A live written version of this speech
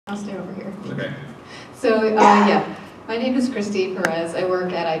I'll stay over here. Okay. So, yeah, my name is Christy Perez. I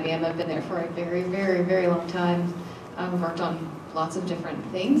work at IBM. I've been there for a very, very, very long time. I've worked on lots of different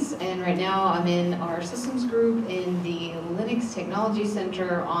things, and right now I'm in our systems group in the Linux Technology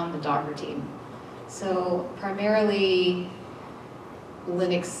Center on the Docker team. So, primarily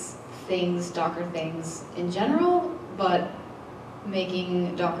Linux things, Docker things in general, but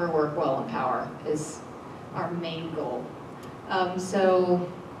making Docker work well in Power is our main goal.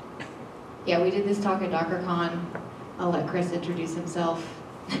 So, yeah, we did this talk at DockerCon. I'll let Chris introduce himself.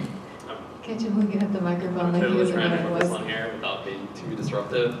 Can't you look at the microphone like he was trying to it focus was? on here without being too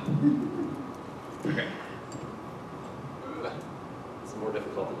disruptive. Okay. It's more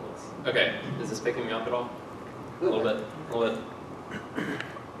difficult than this. Okay, is this picking me up at all? A little bit.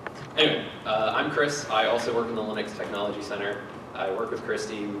 Anyway, I'm Chris. I also work in the Linux Technology Center. I work with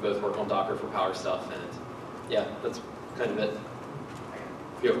Christy. We both work on Docker for Power stuff, and yeah, that's kind of it.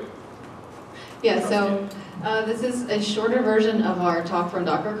 Phew. Yeah, so this is a shorter version of our talk from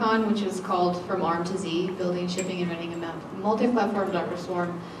DockerCon, which is called From ARM to Z, Building, Shipping, and Running a Multi-Platform Docker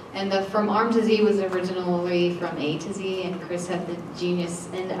Swarm. And the From ARM to Z was originally from A to Z, and Chris had the genius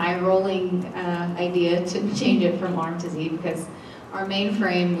and eye-rolling idea to change it from ARM to Z, because our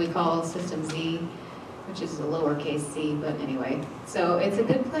mainframe we call System Z, which is a lowercase z, but anyway. So it's a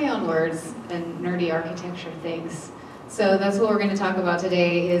good play on words and nerdy architecture things. So that's what we're going to talk about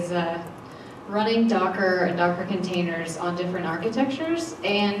today is running Docker and Docker containers on different architectures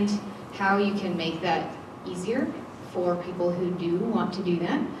and how you can make that easier for people who do want to do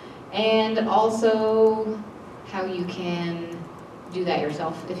that. And also how you can do that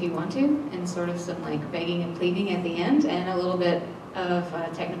yourself if you want to, and sort of some like begging and pleading at the end, and a little bit of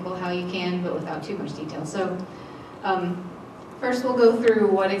technical how you can, but without too much detail. So first we'll go through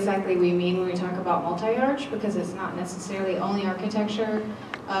what exactly we mean when we talk about multi-arch, because it's not necessarily only architecture.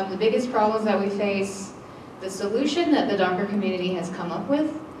 The biggest problems that we face, the solution that the Docker community has come up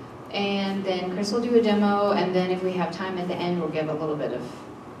with, and then Chris will do a demo, and then if we have time at the end, we'll give a little bit of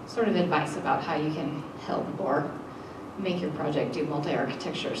sort of advice about how you can help or make your project do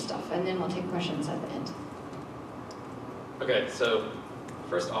multi-architecture stuff, and then we'll take questions at the end. Okay, so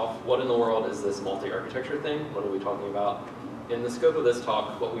first off, what in the world is this multi-architecture thing? What are we talking about? In the scope of this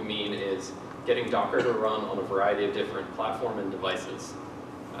talk, what we mean is getting Docker to run on a variety of different platform and devices.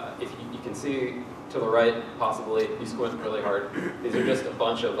 If you can see to the right, possibly, if you squint really hard, these are just a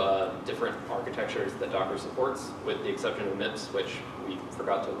bunch of different architectures that Docker supports, with the exception of MIPS, which we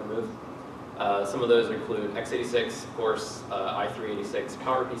forgot to remove. Some of those include x86, of course, i386,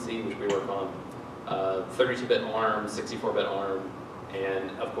 PowerPC, which we work on, 32-bit ARM, 64-bit ARM, and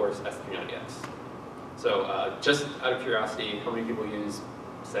of course S390X. So just out of curiosity, how many people use,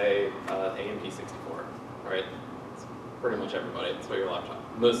 say, AMP64, right? It's pretty much everybody. That's what your laptop,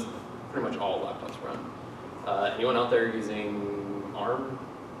 pretty much all laptops run. Anyone out there using ARM,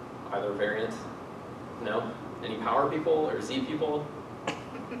 either variant? No? Any Power people or Z people?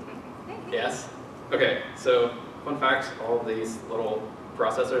 Yes? Okay, so fun fact, all of these little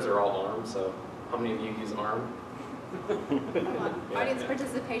processors are all ARM, so how many of you use ARM? Come on, audience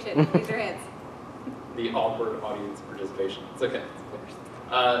participation, raise your hands. The awkward audience participation, it's okay.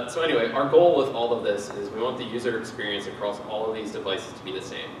 So anyway, our goal with all of this is we want the user experience across all of these devices to be the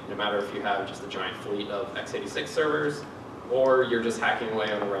same, no matter if you have just a giant fleet of x86 servers, or you're just hacking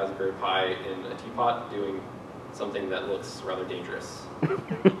away on a Raspberry Pi in a teapot doing something that looks rather dangerous.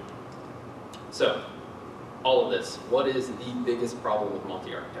 So, all of this, what is the biggest problem with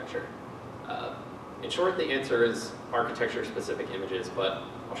multi-architecture? In short, the answer is architecture-specific images, but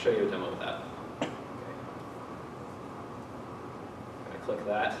I'll show you a demo of that. Okay. I'm gonna click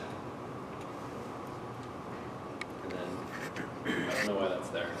that. And then, I don't know why that's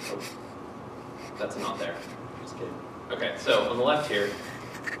there. Oh, that's not there. Just kidding. Okay, so on the left here,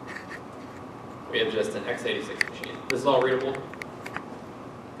 we have just an x86 machine. This is all readable?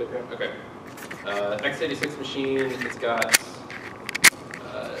 Good, okay. x86 machine, it's got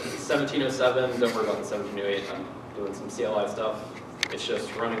 1707, don't worry about the 1708, I'm doing some CLI stuff. It's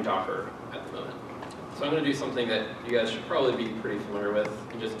just running Docker at the moment. So I'm going to do something that you guys should probably be pretty familiar with,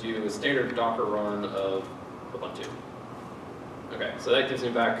 and just do a standard Docker run of Ubuntu. Okay, so that gives me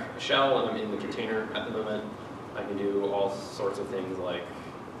back a shell, and I'm in the container at the moment. I can do all sorts of things like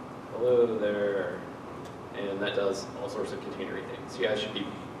hello there, and that does all sorts of containery things. You guys should be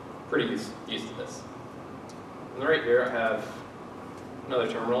pretty used to this. And right here I have another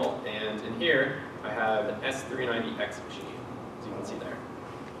terminal, and in here I have an S390X machine, as you can see there.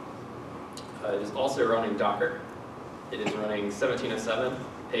 It is also running Docker. It is running 1707.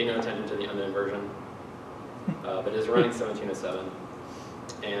 Pay no attention to the unknown version, but it is running 1707.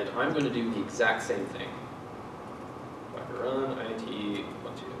 and I'm going to do the exact same thing. Docker run int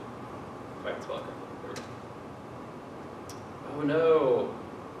ubuntu. If I can spell it correctly. There we go. Oh no!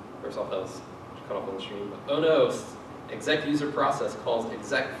 First off, that was cut off on the stream. But, oh no! Exec user process calls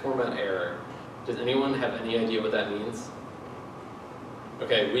exec format error. Does anyone have any idea what that means?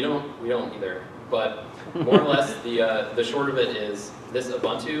 Okay, we don't either. But more or less, the short of it is this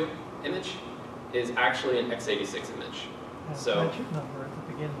Ubuntu image is actually an x86 image. The So magic number at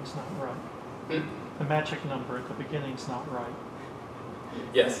the beginning is not right. hmm, The magic number at the beginning is not right.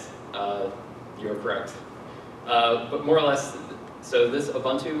 yes, you're correct. But more or less, so this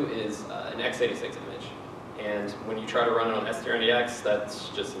Ubuntu is an x86 image, and when you try to run it on S390X, that's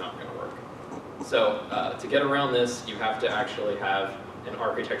just not going to work. So to get around this, you have to actually have an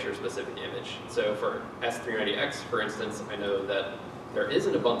architecture-specific image. So for S390X, for instance, I know that there is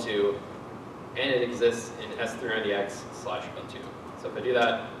an Ubuntu, and it exists in S390X/Ubuntu. So if I do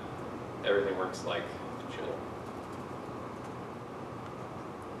that, everything works like it should.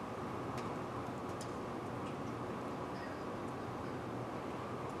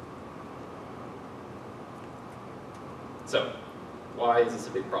 So, why is this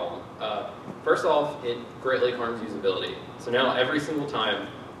a big problem? First off, it greatly harms usability. So now every single time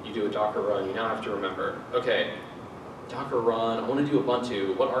you do a Docker run, you now have to remember, okay, Docker run, I want to do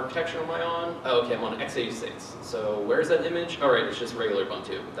Ubuntu. What architecture am I on? Oh, okay, I'm on x86. So where's that image? All right, it's just regular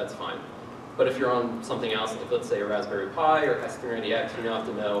Ubuntu. That's fine. But if you're on something else, like let's say a Raspberry Pi or S390X, you now have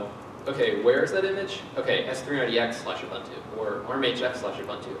to know, okay, where's that image? Okay, S390X/Ubuntu or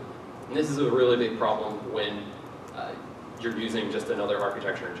ARMHF/Ubuntu. And this is a really big problem when you're using just another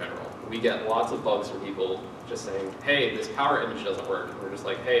architecture in general. We get lots of bugs from people just saying, hey, this power image doesn't work. And we're just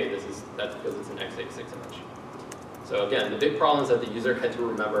like, hey, that's because it's an x86 image. So again, the big problem is that the user had to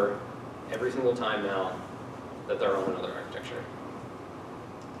remember every single time now that they're on another architecture.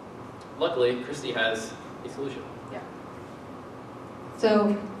 Luckily, Christy has a solution. Yeah.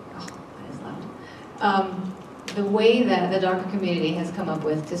 So, oh, that is loud. The way that the Docker community has come up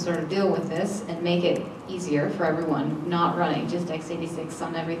with to sort of deal with this and make it easier for everyone not running just x86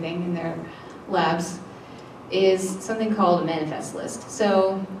 on everything in their labs is something called a manifest list.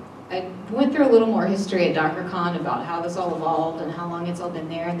 So I went through a little more history at DockerCon about how this all evolved and how long it's all been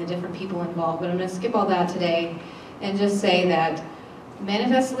there and the different people involved, but I'm going to skip all that today and just say that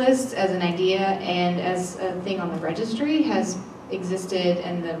manifest lists as an idea and as a thing on the registry has existed,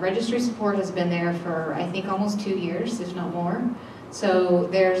 and the registry support has been there for I think almost 2 years, if not more. So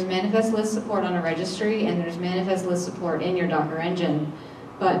there's manifest list support on a registry and there's manifest list support in your Docker engine,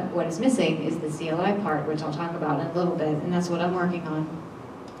 but what is missing is the CLI part, which I'll talk about in a little bit, and that's what I'm working on.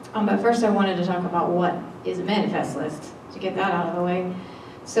 But first I wanted to talk about what is a manifest list, to get that out of the way.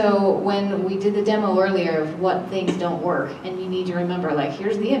 So when we did the demo earlier of what things don't work, and you need to remember, like,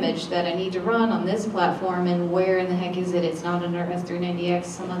 here's the image that I need to run on this platform, and where in the heck is it? It's not under S390X,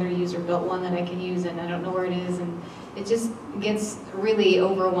 some other user built one that I can use, and I don't know where it is, and it just gets really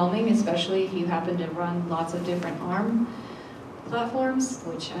overwhelming, especially if you happen to run lots of different ARM platforms,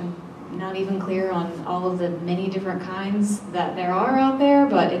 which I'm not even clear on all of the many different kinds that there are out there,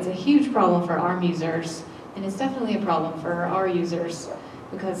 but it's a huge problem for ARM users, and it's definitely a problem for our users,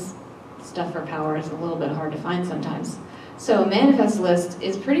 because stuff for power is a little bit hard to find sometimes. So a manifest list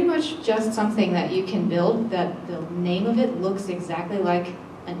is pretty much just something that you can build that the name of it looks exactly like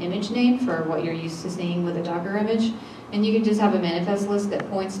an image name for what you're used to seeing with a Docker image. And you can just have a manifest list that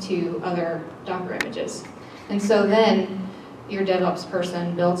points to other Docker images. And so then your DevOps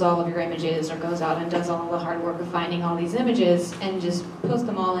person builds all of your images or goes out and does all the hard work of finding all these images and just posts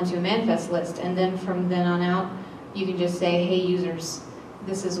them all into a manifest list. And then from then on out, you can just say, hey users,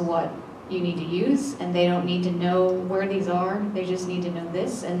 this is what you need to use, and they don't need to know where these are, they just need to know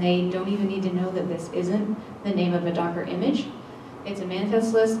this, and they don't even need to know that this isn't the name of a Docker image. It's a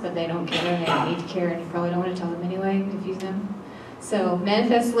manifest list, but they don't care, they don't need to care, and you probably don't want to tell them anyway, confuse them. So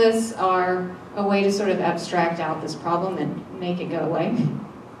manifest lists are a way to sort of abstract out this problem and make it go away.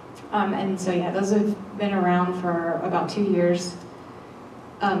 And so yeah, those have been around for about 2 years.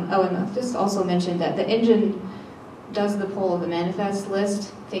 And I'll just also mention that the engine does the pull of the manifest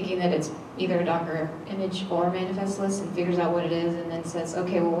list, thinking that it's either a Docker image or a manifest list, and figures out what it is, and then says,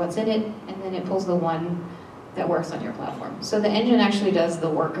 okay, well, what's in it? And then it pulls the one that works on your platform. So the engine actually does the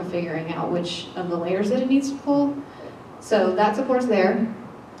work of figuring out which of the layers that it needs to pull. So that support's there.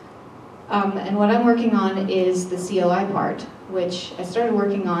 And what I'm working on is the CLI part, which I started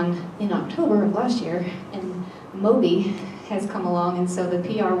working on in October of last year, and Moby has come along, and so the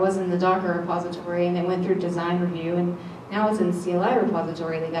PR was in the Docker repository, and it went through design review, and now it's in the CLI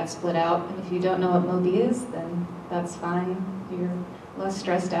repository. They got split out, and if you don't know what Moby is, then that's fine. You're less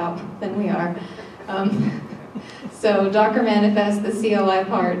stressed out than we are. So Docker manifest, the CLI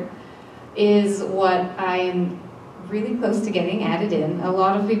part, is what I am really close to getting added in. A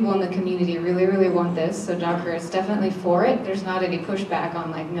lot of people in the community really, really want this, so Docker is definitely for it. There's not any pushback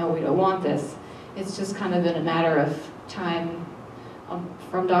on like, no, we don't want this. It's just kind of been a matter of time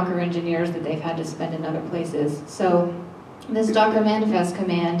from Docker engineers that they've had to spend in other places. So this Docker manifest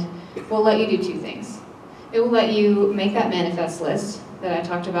command will let you do two things. It will let you make that manifest list that I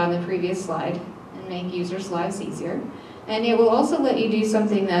talked about in the previous slide and make users' lives easier. And it will also let you do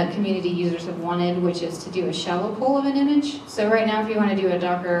something that community users have wanted, which is to do a shallow pull of an image. So right now, if you want to do a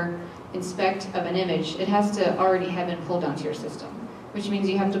Docker inspect of an image, it has to already have been pulled onto your system, which means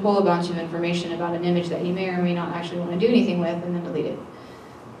you have to pull a bunch of information about an image that you may or may not actually want to do anything with and then delete it.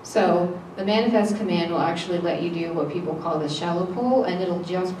 So the manifest command will actually let you do what people call the shallow pull, and it'll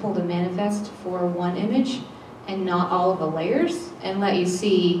just pull the manifest for one image and not all of the layers, and let you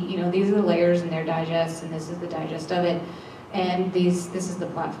see, you know, these are the layers and their digests, and this is the digest of it, and this is the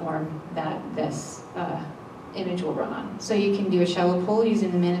platform that this image will run on. So you can do a shallow pull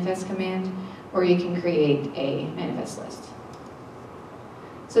using the manifest command, or you can create a manifest list.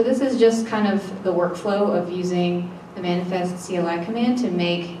 So this is just kind of the workflow of using the manifest CLI command to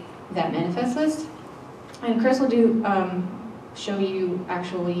make that manifest list. And Chris will do show you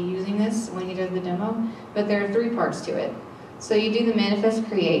actually using this when he does the demo, but there are three parts to it. So you do the manifest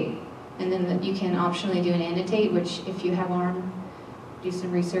create, and then you can optionally do an annotate, which if you have ARM, do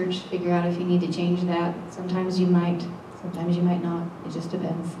some research, figure out if you need to change that. Sometimes you might not, it just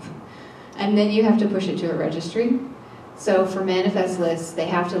depends. And then you have to push it to a registry. So for manifest lists, they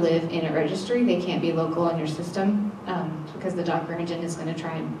have to live in a registry. They can't be local on your system because the Docker engine is going to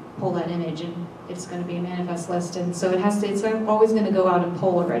try and pull that image, and it's going to be a manifest list. And so it's always going to go out and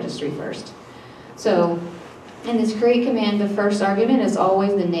pull a registry first. So in this create command, the first argument is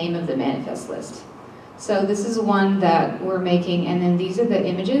always the name of the manifest list. So this is one that we're making, and then these are the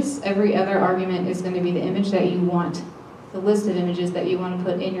images. Every other argument is going to be the image that you want, the list of images that you want to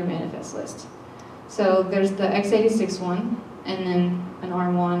put in your manifest list. So there's the x86 one, and then an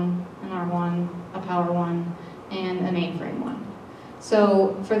ARM one, an ARM one, a Power one, and a mainframe one.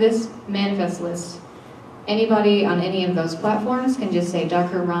 So for this manifest list, anybody on any of those platforms can just say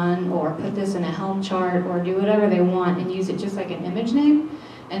Docker run, or put this in a Helm chart, or do whatever they want and use it just like an image name,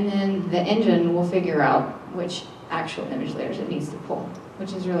 and then the engine will figure out which actual image layers it needs to pull,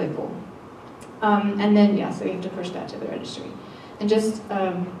 which is really cool. And then, yeah, so you have to push that to the registry. And just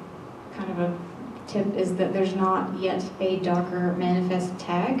kind of a tip is that there's not yet a Docker manifest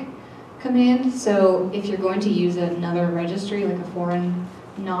tag command. So if you're going to use another registry, like a foreign,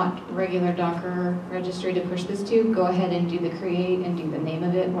 not regular Docker registry to push this to, go ahead and do the create and do the name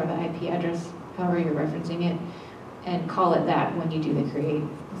of it or the IP address, however you're referencing it, and call it that when you do the create.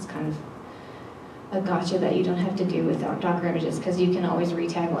 It's kind of a gotcha that you don't have to do with Docker images, because you can always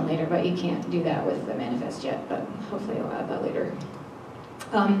retag one later, but you can't do that with the manifest yet, but hopefully I'll add that later.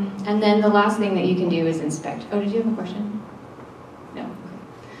 And then the last thing that you can do is inspect. Oh, did you have a question? No. Okay.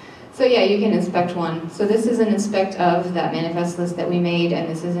 So yeah, you can inspect one. So this is an inspect of that manifest list that we made, and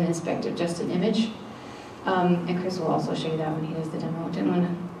this is an inspect of just an image. And Chris will also show you that when he does the demo. I didn't want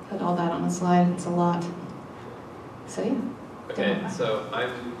to put all that on the slide. It's a lot. So yeah. Okay, so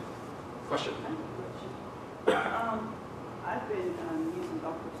question. I've been using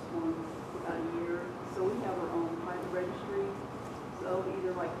DockerCon for about a year, so we have our own private registry. So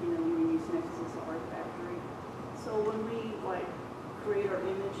either we use Nexus or Artifactory. So when we create our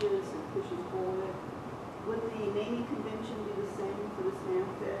images and push and pull it, would the naming convention be the same for this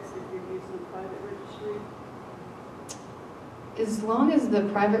manifest if you're using a private registry? As long as the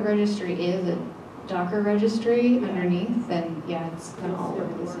private registry is a Docker registry underneath, then yeah, it's going to all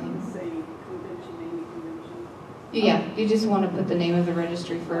work the same. Yeah, you just want to put the name of the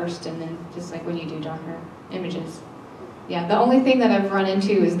registry first, and then just like when you do Docker images. Yeah, the only thing that I've run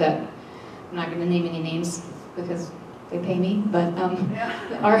into is that, I'm not going to name any names because they pay me, but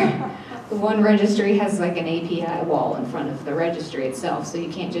the one registry has like an API wall in front of the registry itself, so you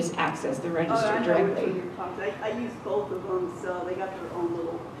can't just access the registry directly. I use both of them, so they got their own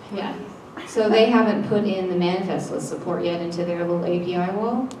little... Yeah, so they haven't put in the manifest list support yet into their little API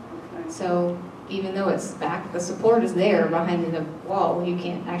wall. Okay. So even though it's back, the support is there behind the wall, you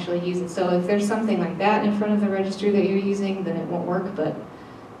can't actually use it. So if there's something like that in front of the registry that you're using, then it won't work, but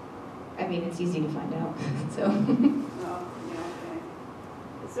I mean, it's easy to find out, so. Oh, yeah, okay.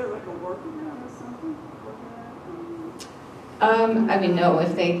 Is there like a workaround or something for that? I mean, no,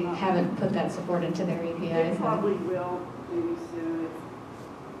 if they haven't put that support into their APIs. They probably will, maybe soon, if,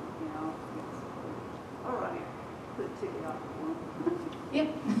 all right, put a ticket out for them. Yeah.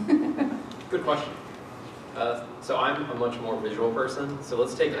 Good question. So I'm a much more visual person, so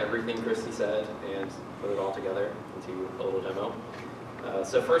let's take everything Christy said and put it all together into a little demo.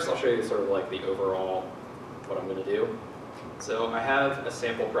 So first I'll show you sort of like the overall, what I'm going to do. So I have a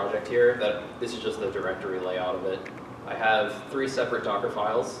sample project here that this is just the directory layout of it. I have 3 separate Docker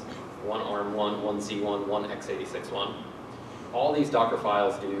files, one ARM one, one Z one, one x86 one. All these Docker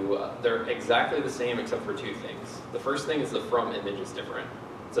files they're exactly the same except for 2 things. The first thing is the from image is different.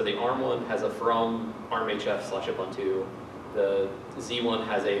 So the ARM one has a from armhf/ubuntu, the Z one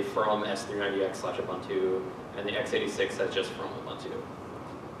has a from s390x/ubuntu, and the x86 has just from Ubuntu.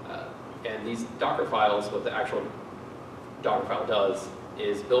 And these Docker files, what the actual Docker file does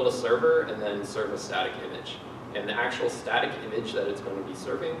is build a server and then serve a static image. And the actual static image that it's going to be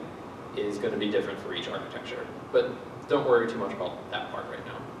serving is going to be different for each architecture. But don't worry too much about that part right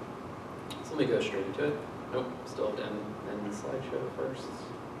now. So let me go straight into it. Nope, still have to end the slideshow first.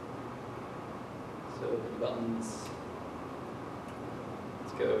 So the buttons.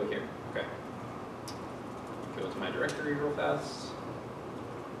 Let's go here. Okay. Go into my directory real fast.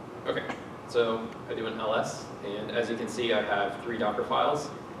 Okay, so I do an ls, and as you can see, I have 3 Docker files.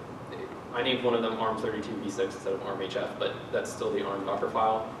 I named one of them ARM32v6 instead of ARMHF, but that's still the ARM Docker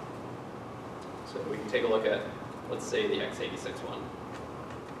file. So we can take a look at, let's say, the x86 one.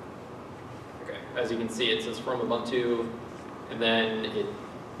 Okay, as you can see, it says from Ubuntu, and then it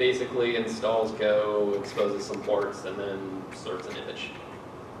basically installs Go, exposes some ports, and then serves an image.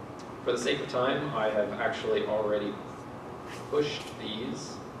 For the sake of time, I have actually already pushed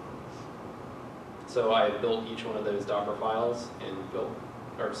these. So I built each one of those Docker files and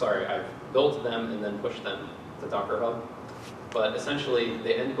I've built them and then pushed them to Docker Hub. But essentially,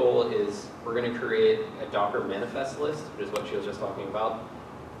 the end goal is we're going to create a Docker manifest list, which is what she was just talking about,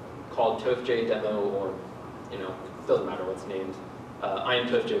 called TOFJ demo, or, it doesn't matter what's named. I am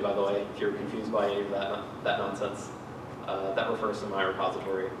TOFJ, by the way, if you're confused by any of that nonsense. That refers to my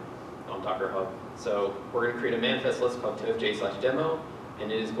repository on Docker Hub. So we're going to create a manifest list called TOFJ/demo, and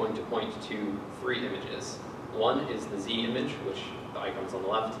it is going to point to 3 images. One is the Z image, which the icon's on the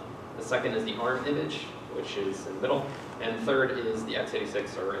left. The second is the ARM image, which is in the middle. And third is the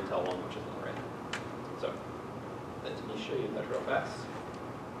x86 or Intel one, which is on the right. So let me show you that real fast.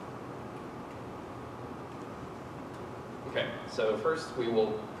 Okay, so first we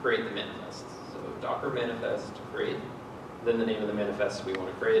will create the manifest. So Docker manifest create, then the name of the manifest we want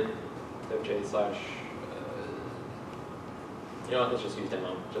to create, TOFJ/, let's just use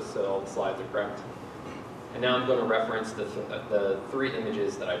demo, just so all the slides are correct. And now I'm going to reference the 3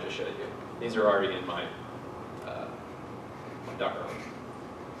 images that I just showed you. These are already in my Docker Hub.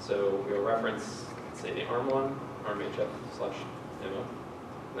 So we'll reference, say, the ARM one, ARMHF/demo.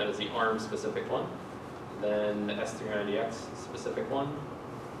 That is the ARM specific one. Then the S390X specific one.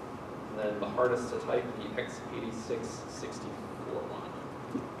 And then the hardest to type, the x86-64 one.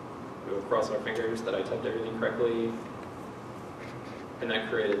 We'll cross our fingers that I typed everything correctly. And that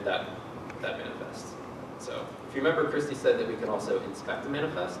created that manifest. So if you remember, Christy said that we can also inspect the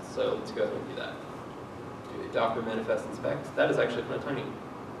manifest, so let's go ahead and do that. Do a Docker manifest inspect. That is actually kind of tiny.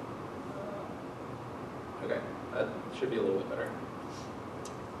 Okay, that should be a little bit better.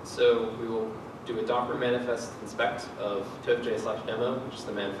 So we will do a Docker manifest inspect of TOFJ/demo, which is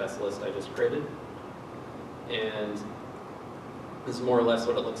the manifest list I just created. And this is more or less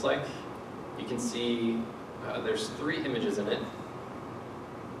what it looks like. You can see there's 3 images in it.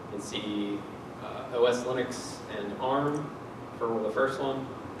 You can see OS Linux and ARM for the first one,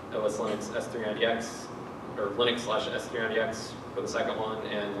 OS Linux S390X, or Linux/S390X for the second one,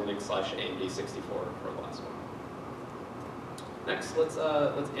 and Linux/AMD64 for the last one. Next, let's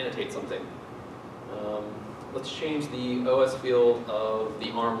annotate something. Let's change the OS field of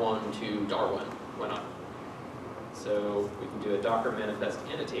the ARM one to Darwin. Why not? So we can do a Docker manifest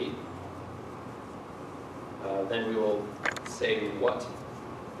annotate. Then we will say what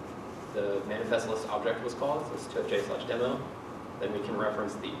the manifest list object was called, so it's TOFJ/demo. Then we can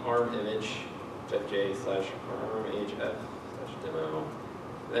reference the ARM image, TOFJ/ARMHF/demo.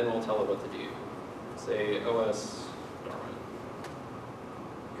 Then we'll tell it what to do. Say OS Darwin.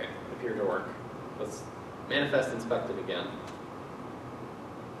 Okay, appeared to work. Let's manifest inspect it again.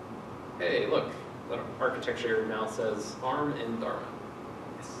 Hey, look, the architecture now says ARM and Darwin.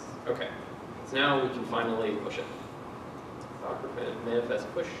 Yes. Okay, so now we can finally push it. Docker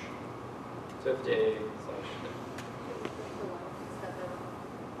manifest push. TOFJ/.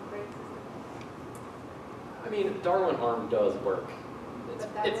 I mean, Darwin ARM does work. But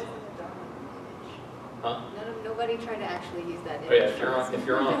that wasn't a Darwin image. Huh? Nobody tried to actually use that image. Oh yeah, if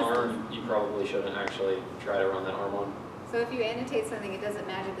you're on ARM, you probably shouldn't actually try to run that ARM one. So if you annotate something, it doesn't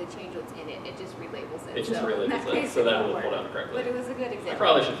magically change what's in it. It just relabels it. It just So in that relabels it, case, so that won't it will pull work. down correctly. But it was a good I example.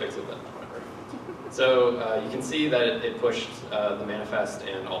 probably should fix it, but whatever. So you can see that it pushed the manifest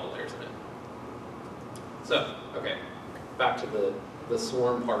and all the layers in it. So, okay, back to the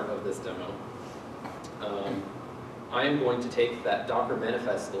swarm part of this demo. I am going to take that Docker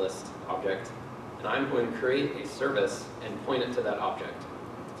manifest list object, and I'm going to create a service and point it to that object.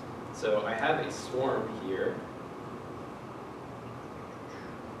 So I have a swarm here.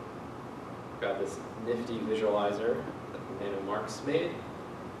 Got this nifty visualizer that Nano Marks made.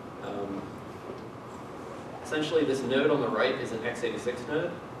 Essentially, this node on the right is an x86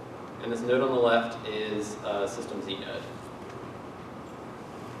 node, and this node on the left is a systemz node.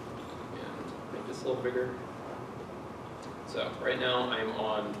 And make this a little bigger. So right now I'm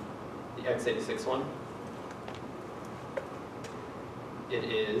on the x86 one. It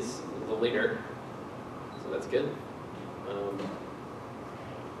is the leader, so that's good.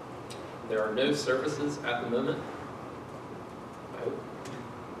 There are no services at the moment. I hope.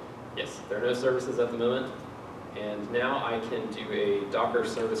 Yes, there are no services at the moment. And now I can do a Docker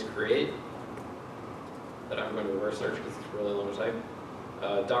service create that I'm going to reverse search because it's really long to type.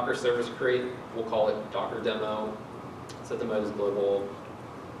 Docker service create, we'll call it Docker demo. Set the mode as global,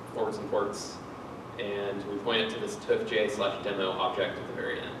 forwards and ports, and we point it to this tofj/demo object at the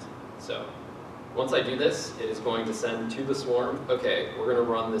very end. So once I do this, it is going to send to the swarm, okay, we're going to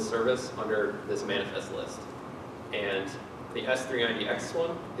run this service under this manifest list. And the S390X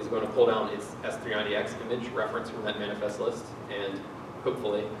one is going to pull down its S390X image reference from that manifest list, and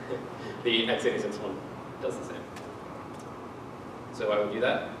hopefully the x86 one does the same. So I will do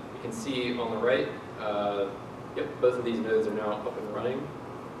that. You can see on the right, yep, both of these nodes are now up and running,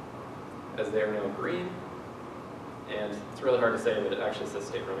 as they are now green. And it's really hard to say, but it actually says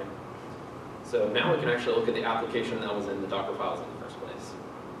state running. So now we can actually look at the application that was in the Docker files in the first place.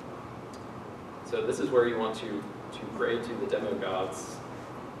 So this is where you want to pray to the demo gods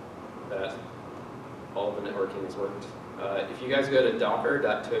that all of the networking has worked. If you guys go to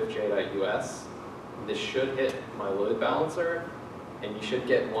docker.tofj.us, this should hit my load balancer, and you should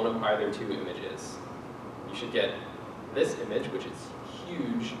get one of either two images. You should get this image, which is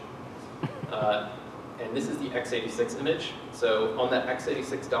huge, and this is the x86 image. So on that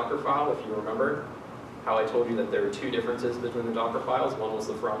x86 Docker file, if you remember, how I told you that there were two differences between the Docker files. One was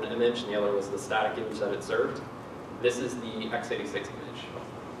the from image, and the other was the static image that it served. This is the x86 image.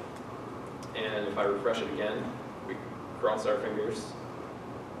 And if I refresh it again, we cross our fingers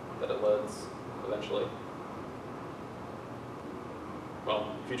that it loads eventually. Well,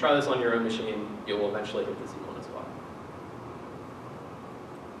 if you try this on your own machine, you will eventually hit the Z1 as well.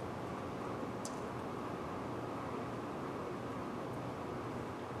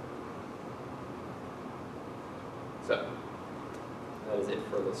 So, that is it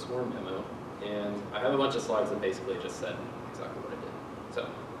for the swarm demo. And I have a bunch of slides that basically just said exactly what it did. So,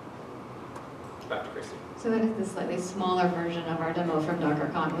 back to Christy. So that is the slightly smaller version of our demo from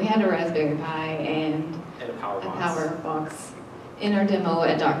DockerCon. We had a Raspberry Pi and a power a box. power box in our demo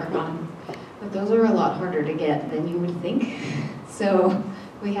at DockerCon. But those are a lot harder to get than you would think. So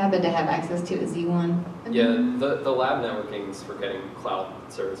we happen to have access to a Z1. Yeah, the lab networkings for getting cloud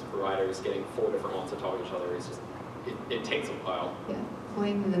service providers, getting 4 different ones to talk to each other, is just, it takes a while. Yeah,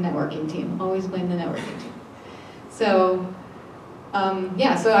 blame the networking team. Always blame the networking team. So,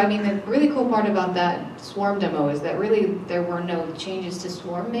 yeah, so I mean, the really cool part about that Swarm demo is that really there were no changes to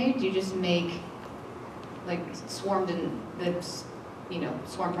Swarm made. You just make, like, Swarm didn't, the,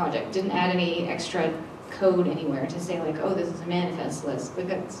 Swarm project didn't add any extra code anywhere to say like, oh, this is a manifest list,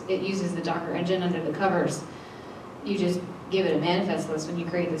 because it uses the Docker engine under the covers. You just give it a manifest list when you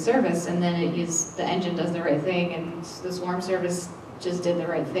create the service, and then the engine does the right thing, and the Swarm service just did the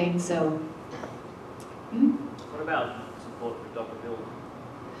right thing. So, What about support for Docker build?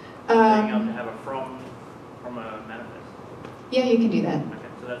 Being able to have a from a manifest. Yeah, you can do that. Okay,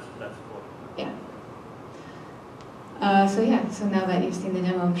 so that's support. Yeah. So now that you've seen the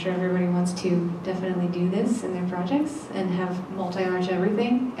demo, I'm sure everybody wants to definitely do this in their projects and have multi-arch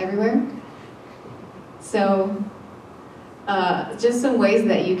everything, everywhere. So just some ways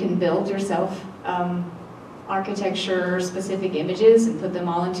that you can build yourself architecture-specific images and put them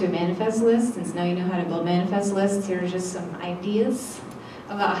all into a manifest list. Since now you know how to build manifest lists, here are just some ideas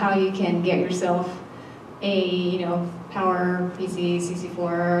about how you can get yourself a, Power PC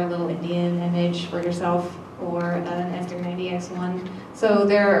 64 little Indian image for yourself, or an S390X one. So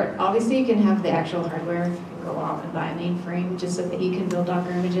obviously you can have the actual hardware. You can go off and buy a mainframe just so that you can build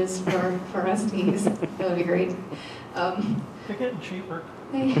Docker images for us to use. That would be great. They're getting cheaper.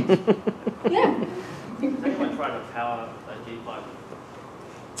 Yeah. anyone try to power a G5?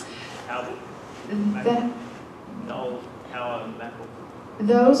 How That, the old power MacBook?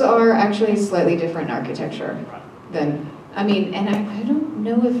 those are actually slightly different architecture Right. than, I mean, and I don't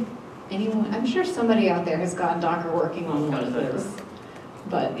know if anyone, I'm sure somebody out there has gotten Docker working on one of those.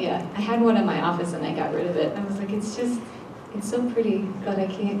 But yeah, I had one in my office and I got rid of it. I was like, it's so pretty, but I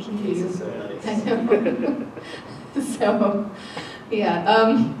can't keep These are you. so nice. I know.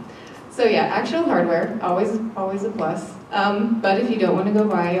 So yeah, actual hardware, always a plus. But if you don't want to go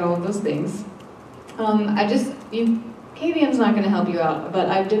buy all of those things, KVM's not going to help you out, but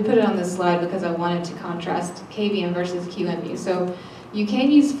I did put it on this slide because I wanted to contrast KVM versus QEMU. So you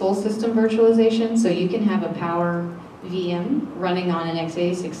can use full system virtualization, so you can have a Power VM running on an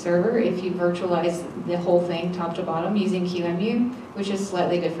x86 server if you virtualize the whole thing top to bottom using QEMU, which is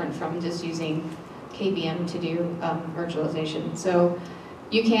slightly different from just using KVM to do virtualization. So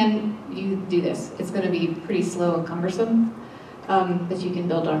you do this. It's going to be pretty slow and cumbersome, but you can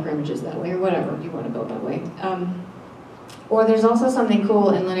build Docker images that way or whatever you want to build that way. Or there's also something cool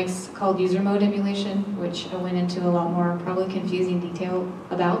in Linux called user mode emulation, which I went into a lot more probably confusing detail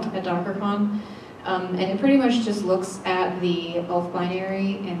about at DockerCon. And it pretty much just looks at the ELF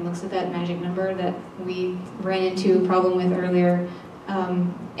binary and looks at that magic number that we ran into a problem with earlier,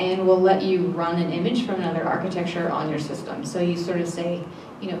 and will let you run an image from another architecture on your system. So you sort of say,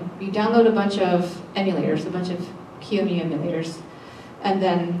 you download a bunch of emulators, a bunch of QEMU emulators, and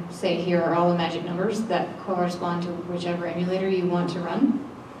then say, here are all the magic numbers that correspond to whichever emulator you want to run,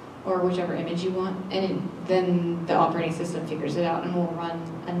 or whichever image you want, and then the operating system figures it out and will run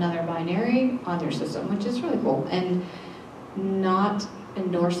another binary on your system, which is really cool. And not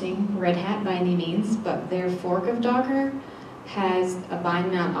endorsing Red Hat by any means, but their fork of Docker has a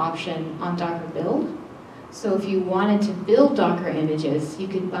bind mount option on Docker build. So if you wanted to build Docker images, you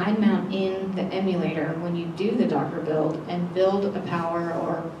could bind mount in the emulator when you do the Docker build and build a Power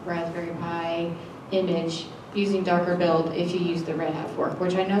or Raspberry Pi image using Docker build if you use the Red Hat fork,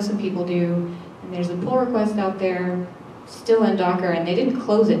 which I know some people do, and there's a pull request out there still in Docker, and they didn't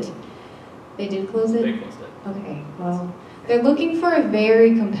close it. They did close it? They closed it. Okay, well, they're looking for a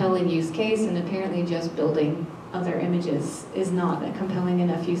very compelling use case, and apparently just building other images is not a compelling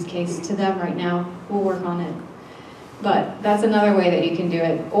enough use case to them right now. We'll work on it. But that's another way that you can do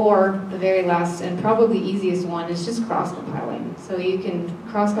it. Or the very last and probably easiest one is just cross-compiling. So you can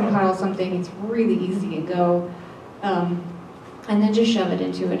cross-compile something, it's really easy to go, and then just shove it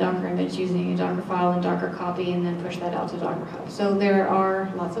into a Docker image using a Docker file and Docker copy, and then push that out to Docker Hub. So there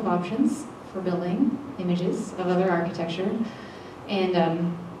are lots of options for building images of other architecture. And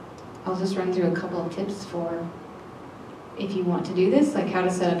I'll just run through a couple of tips for if you want to do this, like how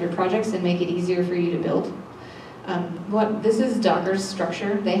to set up your projects and make it easier for you to build. This is Docker's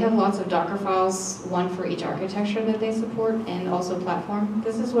structure. They have lots of Docker files, one for each architecture that they support, and also platform.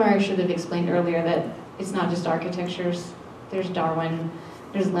 This is where I should have explained earlier that it's not just architectures. There's Darwin,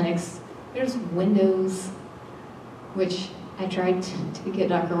 there's Linux, there's Windows, which I tried to get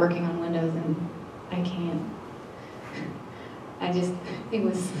Docker working on Windows, and I can't. It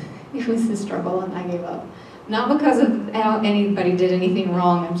was a struggle, and I gave up. Not because of how anybody did anything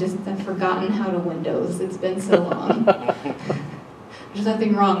wrong, I've forgotten how to Windows. It's been so long. There's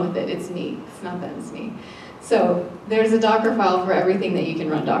nothing wrong with it, it's me. It's not that, it's me. So there's a Docker file for everything that you can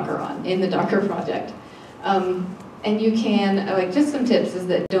run Docker on in the Docker project. And you can, just some tips is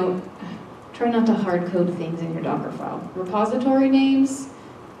that try not to hard code things in your Docker file. Repository names,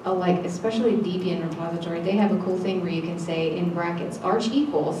 especially Debian repository, they have a cool thing where you can say in brackets arch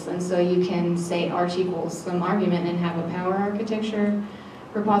equals, and so you can say arch equals some argument and have a Power architecture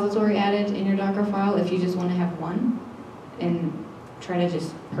repository added in your Docker file if you just want to have one and try to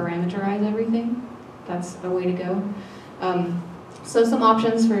just parameterize everything. That's a way to go. So some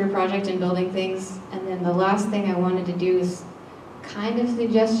options for your project and building things, and then the last thing I wanted to do is kind of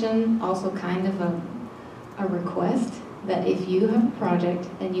suggestion, also kind of a request, that if you have a project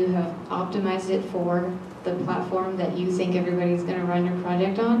and you have optimized it for the platform that you think everybody's going to run your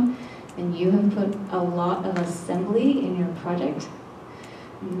project on, and you have put a lot of assembly in your project,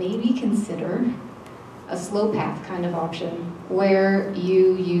 maybe consider a slow path kind of option where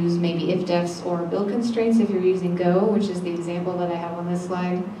you use maybe if-defs or build constraints if you're using Go, which is the example that I have on this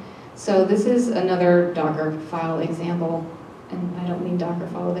slide. So this is another Docker file example. And I don't mean Docker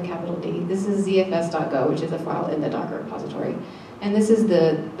file with a capital D. This is zfs.go, which is a file in the Docker repository. And this is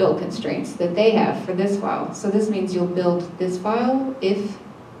the build constraints that they have for this file. So this means you'll build this file if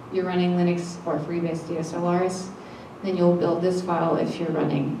you're running Linux or FreeBSD or Solaris. Then you'll build this file if you're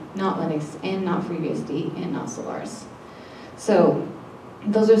running not Linux and not FreeBSD and not Solaris. So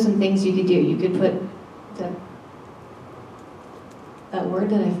those are some things you could do. You could put that word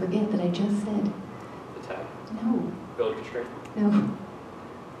that I forget that I just said. The tag, No, build constraint. no.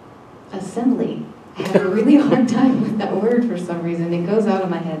 Assembly. I have a really hard time with that word for some reason. It goes out of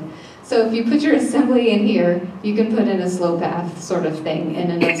my head. So if you put your assembly in here, you can put in a slow path sort of thing and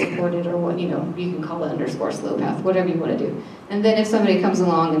an unsupported or what, you can call it _ slow path, whatever you want to do. And then if somebody comes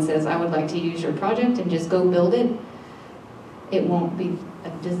along and says, I would like to use your project and just go build it, it won't be a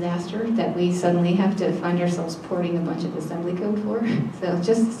disaster that we suddenly have to find ourselves porting a bunch of assembly code for. So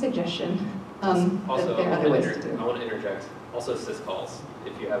just a suggestion. Also, But there are other ways to do it. I want to interject, also syscalls.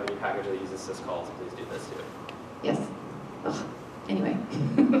 If you have any package that uses syscalls, please do this too. Yes. Ugh. Anyway,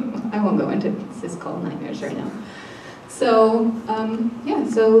 I won't go into syscall nightmares right now. So, yeah,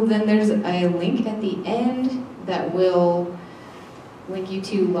 so then there's a link at the end that will link you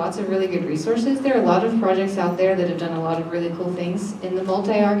to lots of really good resources. There are a lot of projects out there that have done a lot of really cool things. In the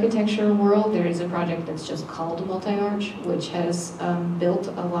multi-architecture world, there is a project that's just called Multi-Arch, which has built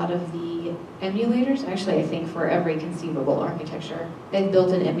a lot of the emulators. Actually, I think for every conceivable architecture. They've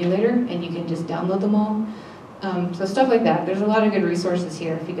built an emulator, and you can just download them all. So stuff like that. There's a lot of good resources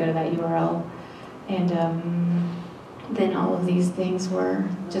here if you go to that URL. And then all of these things were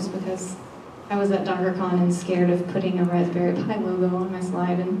just because I was at DockerCon and scared of putting a Raspberry Pi logo on my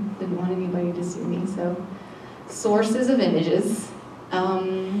slide and didn't want anybody to sue me. So sources of images,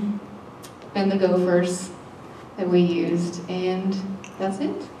 and the gophers that we used, and that's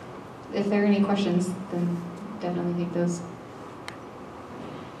it. If there are any questions, then definitely take those.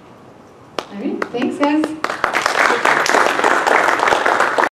 All right, thanks guys.